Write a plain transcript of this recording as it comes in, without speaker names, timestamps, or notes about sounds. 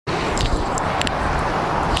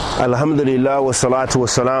Alhamdulillah wa salatu wa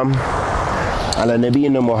salam ala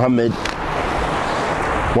nabiyyina Muhammad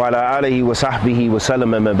wa ala alihi wa sahbihi wa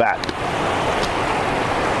sallam amma ba'd.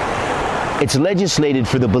 It's legislated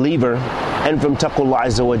for the believer and from taqwallah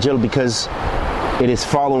azza wa jal because it is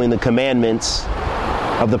following the commandments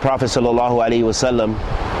of the Prophet sallallahu alaihi wasallam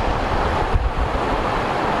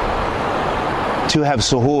to have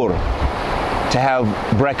suhor, to have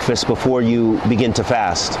breakfast before you begin to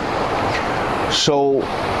fast. So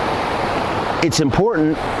it's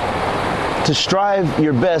important to strive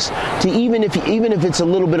your best to even if it's a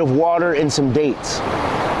little bit of water and some dates,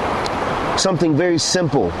 something very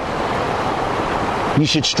simple. You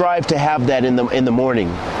should strive to have that in the morning.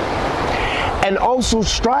 And also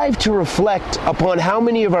strive to reflect upon how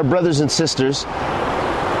many of our brothers and sisters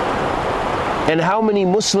and how many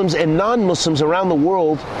Muslims and non-Muslims around the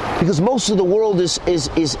world, because most of the world is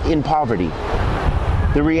in poverty.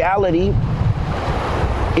 The reality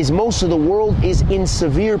is most of the world is in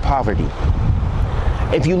severe poverty.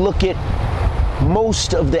 If you look at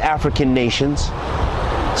most of the African nations,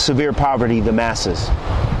 severe poverty, the masses.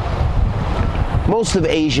 Most of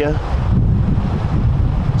Asia,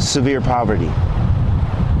 severe poverty.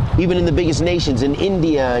 Even in the biggest nations, in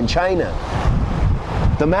India and China,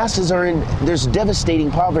 the masses there's devastating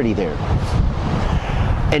poverty there.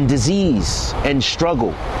 And disease and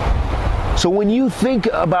struggle. So when you think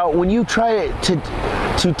about, when you try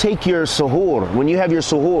to take your suhor, when you have your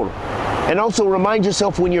suhor, and also remind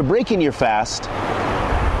yourself when you're breaking your fast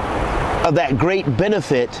of that great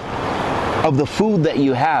benefit of the food that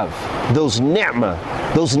you have, those ni'mah,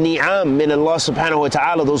 those ni'am min Allah subhanahu wa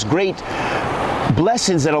ta'ala, those great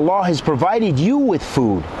blessings that Allah has provided you with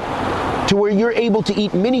food, to where you're able to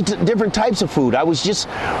eat many different types of food. I was just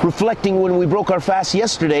reflecting when we broke our fast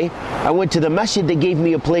yesterday. I went to the masjid, they gave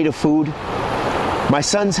me a plate of food. My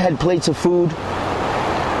sons had plates of food.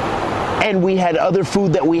 And we had other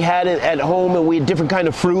food that we had at home, and we had different kind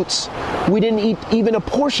of fruits. We didn't eat even a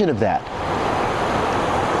portion of that.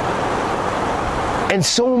 And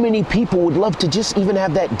so many people would love to just even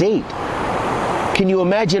have that date. Can you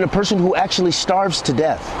imagine a person who actually starves to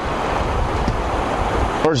death?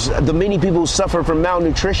 Or the many people who suffer from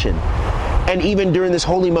malnutrition, and even during this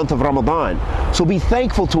holy month of Ramadan. So be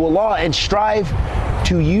thankful to Allah and strive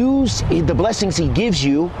to use the blessings He gives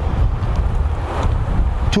you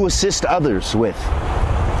to assist others with.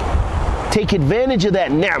 Take advantage of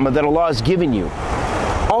that ni'mah that Allah has given you.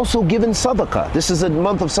 Also given sadaqah. This is a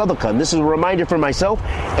month of sadaqah, and this is a reminder for myself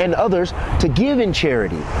and others to give in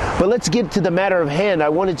charity. But let's get to the matter of hand. I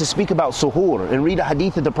wanted to speak about suhor and read a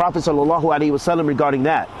hadith of the Prophet sallallahu alaihi wasallam regarding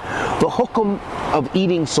that. The hukum of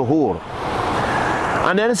eating suhor.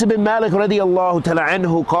 عن أنس بن مالك رضي الله تعالى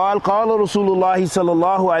عنه قال قال رسول الله صلى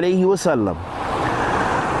الله عليه وسلم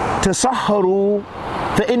تصحروا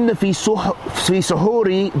فإن في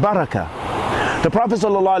سحور بركة. The Prophet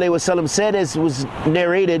ﷺ said, as was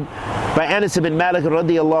narrated by Anas ibn Malik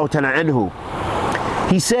radiyallahu ta'ala anhu,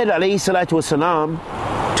 he said, alayhi salatu wasalam,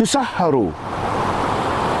 tusahharu.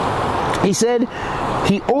 He said,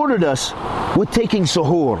 he ordered us with taking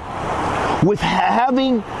suhur, with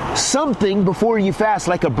having something before you fast,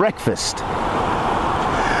 like a breakfast.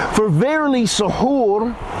 For verily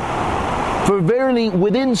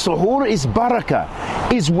within suhur is barakah,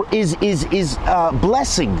 is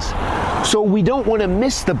blessings. So we don't want to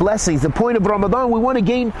miss the blessings. The point of Ramadan, we want to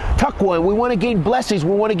gain taqwa, and we want to gain blessings,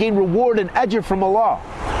 we want to gain reward and ajr from Allah.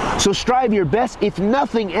 So strive your best, if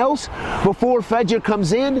nothing else, before Fajr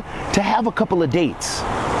comes in, to have a couple of dates.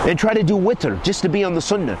 And try to do witr, just to be on the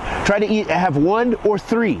sunnah. Try to have 1 or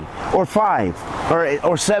 3 or 5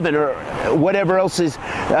 or 7 or whatever else is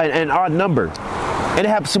an odd number. And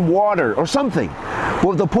have some water or something.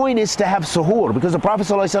 Well, the point is to have suhur, because the Prophet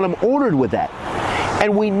ﷺ ordered with that.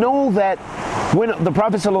 And we know that when the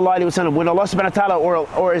Prophet ﷺ, when Allah subhanahu wa ta'ala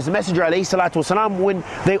or His Messenger alayhi salatu wasalam, when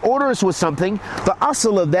they order us with something, the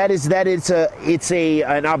asl of that is that it's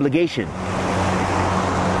an obligation.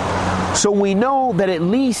 So we know that at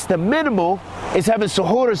least the minimal is having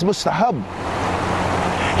suhur is mustahab.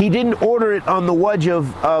 He didn't order it on the wajh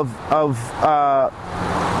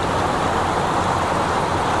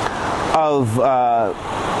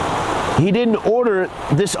He didn't order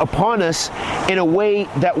this upon us in a way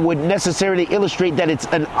that would necessarily illustrate that it's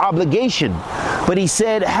an obligation. But He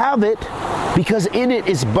said, have it, because in it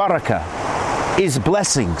is barakah, is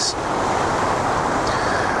blessings.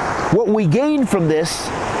 What we gain from this,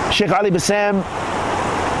 Sheikh Ali Bassam,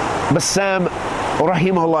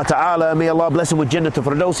 rahimahullah ta'ala, may Allah bless him with Jannatul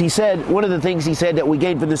Firdaus, he said, one of the things he said that we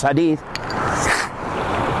gained from this hadith,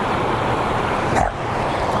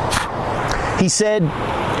 he said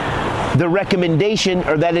the recommendation,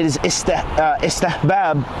 or that it is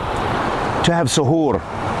istihbab to have suhoor,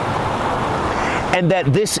 and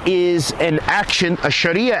that this is an action, a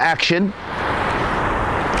Sharia action,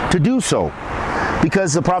 to do so,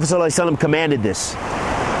 because the Prophet ﷺ commanded this.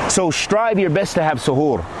 So strive your best to have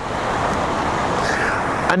suhoor.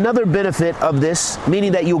 Another benefit of this,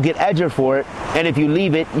 meaning that you'll get ajr for it, and if you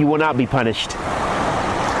leave it, you will not be punished.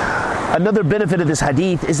 Another benefit of this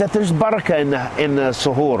hadith is that there's barakah in the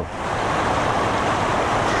suhoor.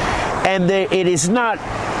 And it is not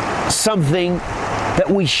something that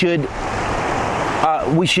we should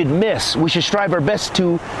miss. We should strive our best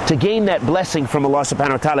to gain that blessing from Allah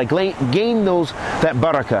subhanahu wa ta'ala, gain that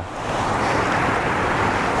barakah.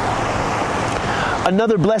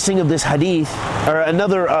 Another blessing of this hadith, or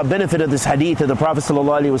another benefit of this hadith of the Prophet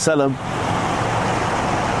sallallahu alaihi wasallam,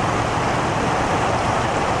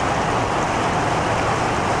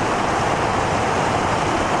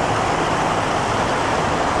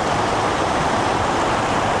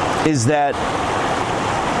 is that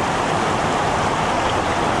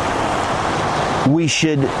we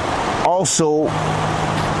should also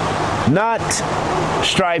not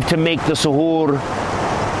strive to make the suhoor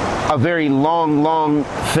a very long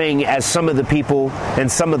thing, as some of the people and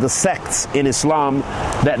some of the sects in Islam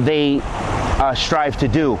that they strive to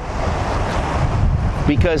do,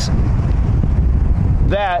 because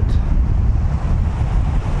that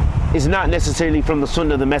is not necessarily from the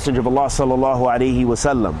sunnah of the Messenger of Allah sallallahu alaihi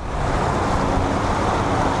wasallam.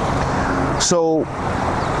 So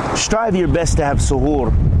strive your best to have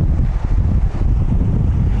suhoor.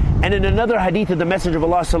 And in another hadith of the Messenger of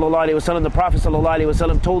Allah sallallahu alaihi wasallam, the Prophet sallallahu alaihi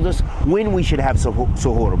wasallam told us when we should have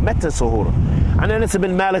suhoor, meta suhoor. An Anas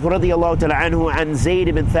ibn Malik radiyallahu ta'ala anhu, an Zayd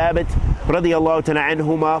ibn Thabit radiyallahu ta'ala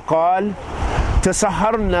anhuma, قال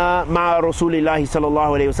تسحرنا مع رسول الله صلى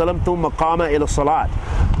الله عليه وسلم ثم قام إلى الصلاة.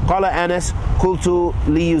 قال أنس قلت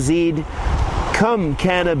ليزيد كم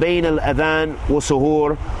كان بين الأذان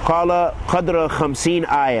والسحور؟ قال قدر 50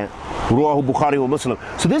 آية. رواه Bukhari wa Muslim.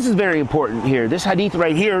 So this is very important here. This hadith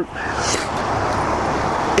right here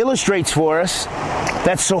illustrates for us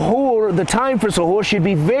that suhoor, the time for suhoor, should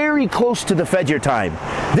be very close to the Fajr time.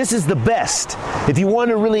 This is the best. If you want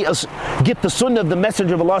to really get the sunnah of the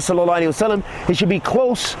Messenger of Allah sallallahu alaihi wasallam, it should be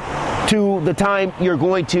close to the time you're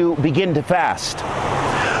going to begin to fast.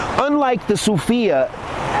 Unlike the Sufiya,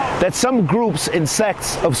 that some groups and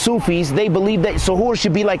sects of Sufis, they believe that suhoor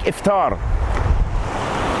should be like iftar.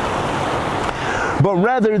 But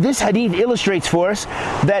rather, this hadith illustrates for us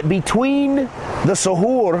that between the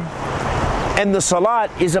suhoor and the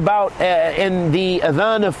salat is about, and the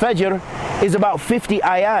adhan of Fajr is about 50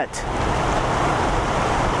 ayat.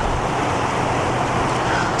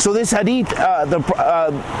 So this hadith,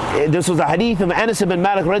 this was a hadith of Anas ibn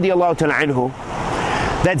Malik radiyallahu ta'ala anhu,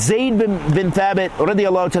 that Zayd bin Thabit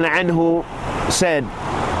radiyallahu ta'ala anhu said,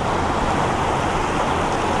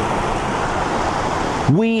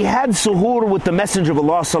 we had suhoor with the Messenger of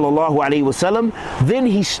Allah sallallahu alaihi wasallam, then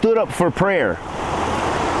he stood up for prayer.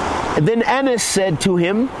 And then Anas said to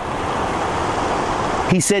him,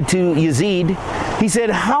 he said to Yazid, he said,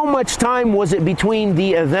 how much time was it between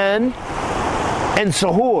the adhan and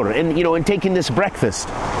suhoor, and and taking this breakfast?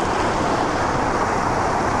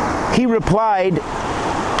 He replied,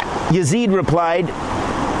 Yazid replied,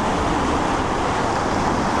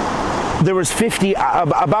 there was 50,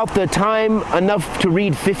 about the time enough to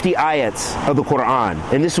read 50 ayats of the Quran.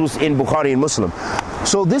 And this was in Bukhari and Muslim.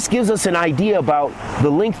 So this gives us an idea about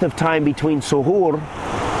the length of time between suhoor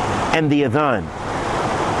and the adhan.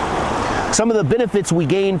 Some of the benefits we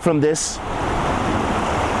gain from this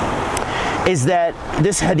is that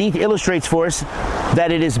this hadith illustrates for us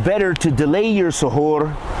that it is better to delay your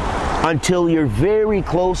suhoor until you're very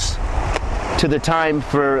close to the time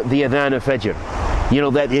for the adhan of Fajr.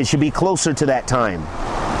 That it should be closer to that time.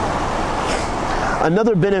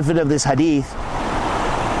 Another benefit of this hadith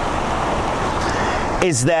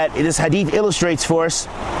is that this hadith illustrates for us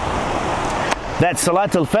that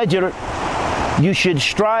Salat al-Fajr, you should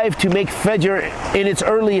strive to make Fajr in its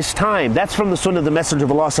earliest time. That's from the sunnah of the Messenger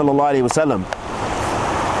of Allah sallallahu alaihi wasallam.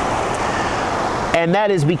 And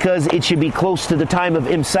that is because it should be close to the time of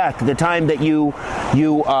imsak, the time that you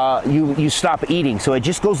stop eating. So it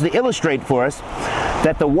just goes to illustrate for us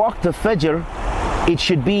that the waqt of Fajr,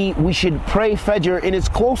 we should pray Fajr in its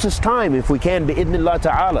closest time if we can, bi'idhnillah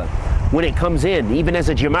ta'ala, when it comes in. Even as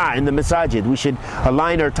a jama'ah in the masajid, we should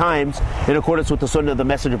align our times in accordance with the sunnah of the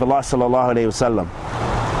Messenger of Allah sallallahu alaihi wasallam.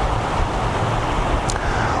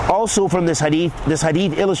 Also from this hadith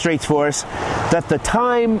illustrates for us that the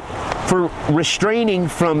time for restraining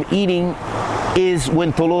from eating is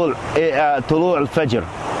when tulu' al-fajr,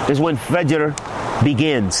 is when Fajr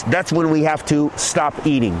begins. That's when we have to stop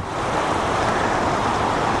eating.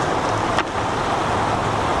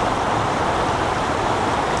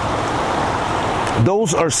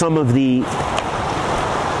 Those are some of the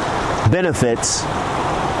benefits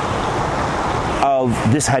of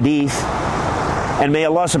this hadith. And may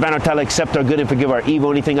Allah subhanahu wa ta'ala accept our good and forgive our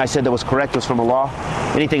evil. Anything I said that was correct was from Allah.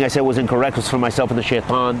 Anything I said was incorrect was from myself and the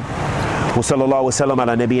shaitan. Wa sallallahu wa sallam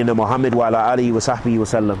ala nabiyyina Muhammad wa ala alihi wa sahbihi wa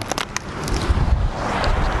sallam.